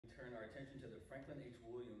attention to the Franklin H.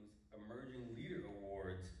 Williams Emerging Leader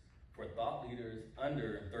Awards for thought leaders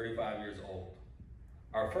under 35 years old.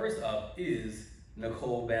 Our first up is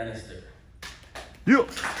Nicole Banister. Yeah.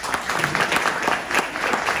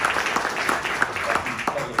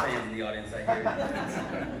 Couple of fans in the audience, I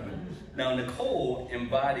hear. Now, Nicole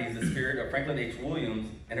embodies the spirit of Franklin H. Williams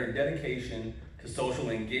and her dedication to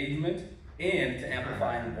social engagement and to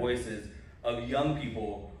amplifying voices of young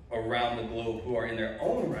people around the globe who are in their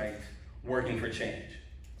own right working for change.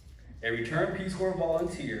 A returned Peace Corps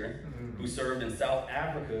volunteer who served in South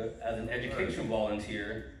Africa as an education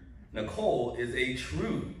volunteer, Nicole is a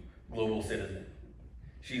true global citizen.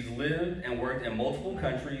 She's lived and worked in multiple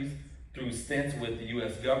countries through stints with the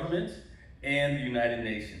US government and the United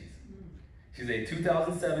Nations. She's a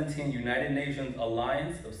 2017 United Nations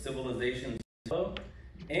Alliance of Civilizations Fellow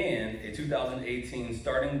and a 2018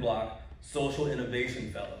 Starting Block Social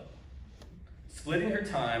Innovation Fellow. Splitting her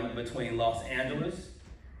time between Los Angeles,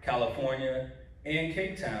 California, and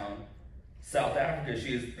Cape Town, South Africa,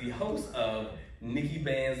 she is the host of NIKKI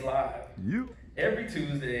BANZ Live every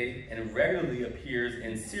Tuesday and regularly appears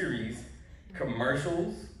in series,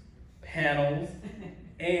 commercials, panels,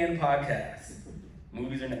 and podcasts.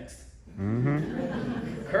 Movies are next.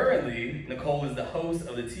 Currently, Nicole is the host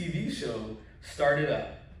of the TV show Started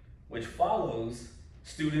Up, which follows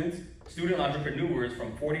student entrepreneurs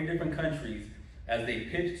from 40 different countries as they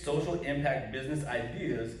pitch social impact business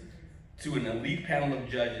ideas to an elite panel of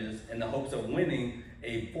judges in the hopes of winning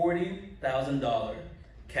a $40,000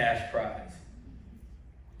 cash prize.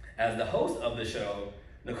 As the host of the show,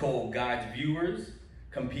 Nicole guides viewers,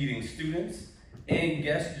 competing students, and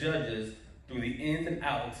guest judges through the ins and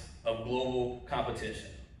outs of global competition.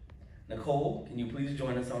 Nicole, can you please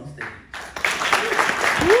join us on stage?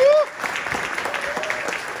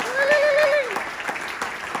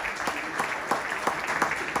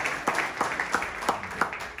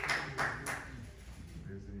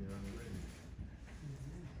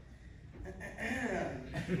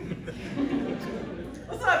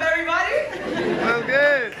 What's up, everybody? Well,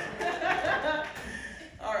 good.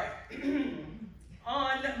 All right.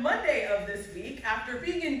 On Monday of this week, after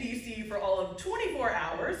being in DC for all of 24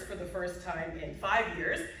 hours for the first time in 5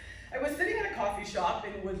 years, I was sitting in a coffee shop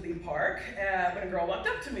in Woodley Park when a girl walked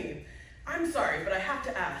up to me. "I'm sorry, but I have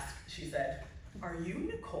to ask," she said. "Are you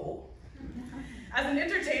Nicole?" As an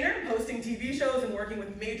entertainer, hosting TV shows and working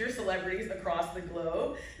with major celebrities across the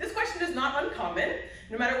globe, this question is not uncommon,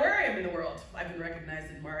 no matter where I am in the world. I've been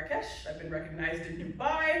recognized in Marrakesh, I've been recognized in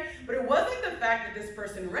Dubai, but it wasn't the fact that this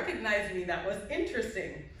person recognized me that was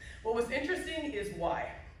interesting. What was interesting is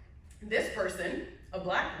why. This person, a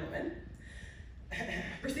black woman,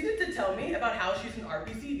 proceeded to tell me about how she's an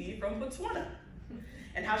RPCV from Botswana,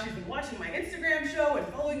 and how she's been watching my Instagram show and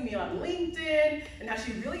following me on LinkedIn, and how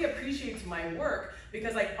she really appreciates my work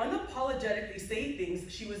because I unapologetically say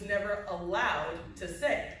things she was never allowed to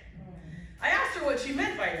say. I asked her what she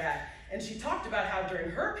meant by that, and she talked about how during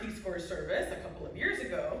her Peace Corps service a couple of years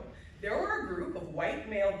ago, there were a group of white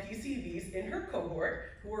male PCVs in her cohort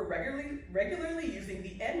who were regularly using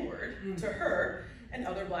the N-word to her and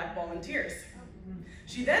other black volunteers.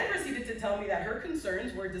 She then proceeded to tell me that her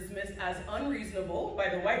concerns were dismissed as unreasonable by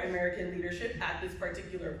the white American leadership at this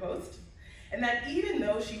particular post, and that even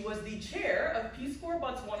though she was the chair of Peace Corps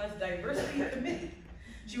Botswana's Diversity Committee,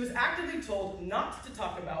 she was actively told not to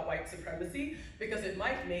talk about white supremacy because it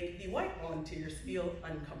might make the white volunteers feel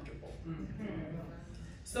uncomfortable.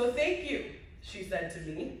 "So thank you," she said to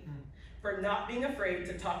me, "for not being afraid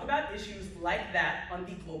to talk about issues like that on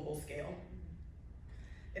the global scale."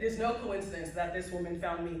 It is no coincidence that this woman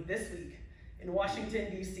found me this week in Washington,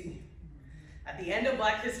 D.C. at the end of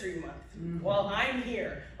Black History Month, while I'm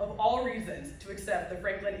here, of all reasons, to accept the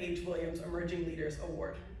Franklin H. Williams Emerging Leaders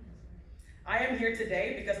Award. I am here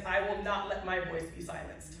today because I will not let my voice be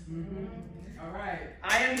silenced. All right.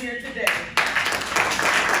 I am here today.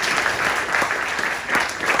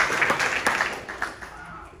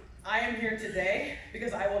 I am here today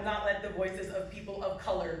because I will not let the voices of people of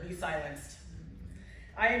color be silenced.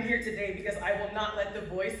 I am here today because I will not let the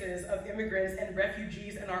voices of immigrants and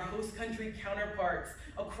refugees and our host country counterparts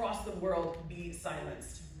across the world be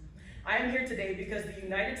silenced. I am here today because the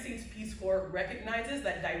United States Peace Corps recognizes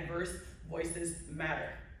that diverse voices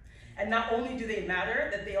matter. And not only do they matter,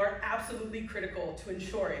 that they are absolutely critical to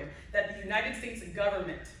ensuring that the United States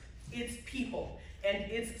government, its people,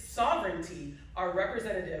 and its sovereignty are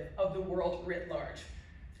representative of the world writ large.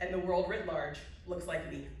 And the world writ large looks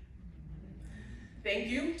like me. Thank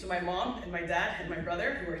you to my mom and my dad and my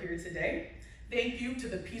brother who are here today. Thank you to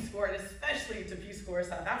the Peace Corps, and especially to Peace Corps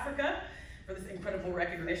South Africa, for for this incredible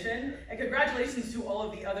recognition. And congratulations to all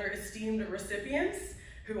of the other esteemed recipients,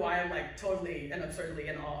 who I am like totally and absurdly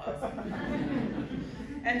in awe of.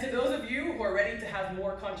 And to those of you who are ready to have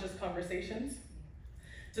more conscious conversations,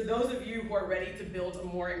 to those of you who are ready to build a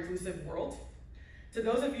more inclusive world, to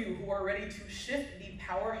those of you who are ready to shift the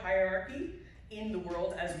power hierarchy in the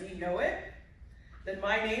world as we know it, then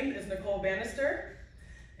my name is Nicole Banister,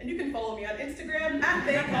 and you can follow me on Instagram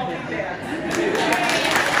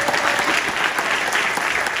 @TheyCallMeBanz.